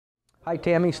Hi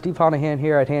Tammy, Steve Honahan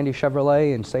here at Handy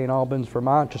Chevrolet in St. Albans,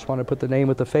 Vermont. Just want to put the name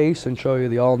with the face and show you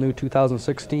the all-new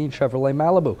 2016 Chevrolet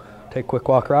Malibu. Take a quick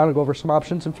walk around and go over some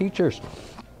options and features.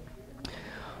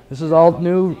 This is all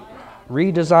new,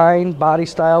 redesigned body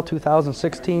style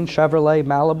 2016 Chevrolet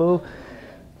Malibu.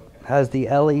 Has the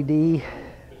LED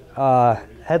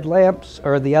headlamps,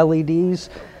 or the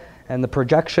LEDs, and the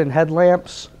projection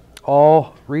headlamps,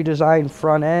 all redesigned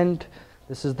front end.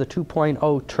 This is the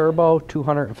 2.0 turbo,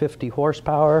 250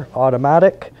 horsepower,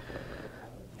 automatic.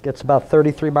 Gets about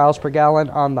 33 miles per gallon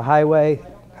on the highway.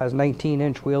 Has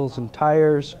 19-inch wheels and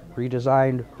tires.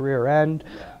 Redesigned rear end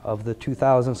of the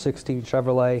 2016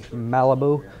 Chevrolet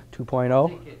Malibu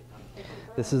 2.0.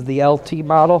 This is the LT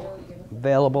model.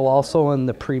 Available also in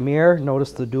the Premier.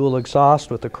 Notice the dual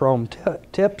exhaust with the chrome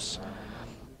tips.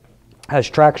 Has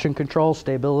traction control,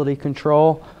 stability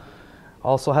control.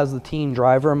 Also has the teen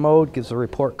driver mode, gives a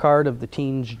report card of the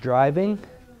teens driving.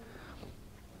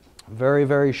 Very,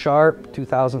 very sharp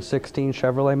 2016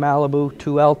 Chevrolet Malibu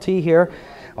 2LT here.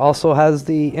 Also has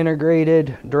the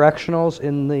integrated directionals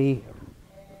in the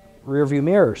rear view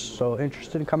mirrors. So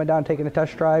interested in coming down and taking a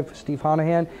test drive, Steve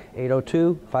Honahan,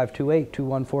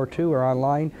 802-528-2142, or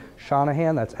online,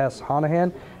 Shanahan, that's S.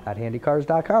 Honahan, at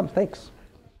handycars.com. Thanks.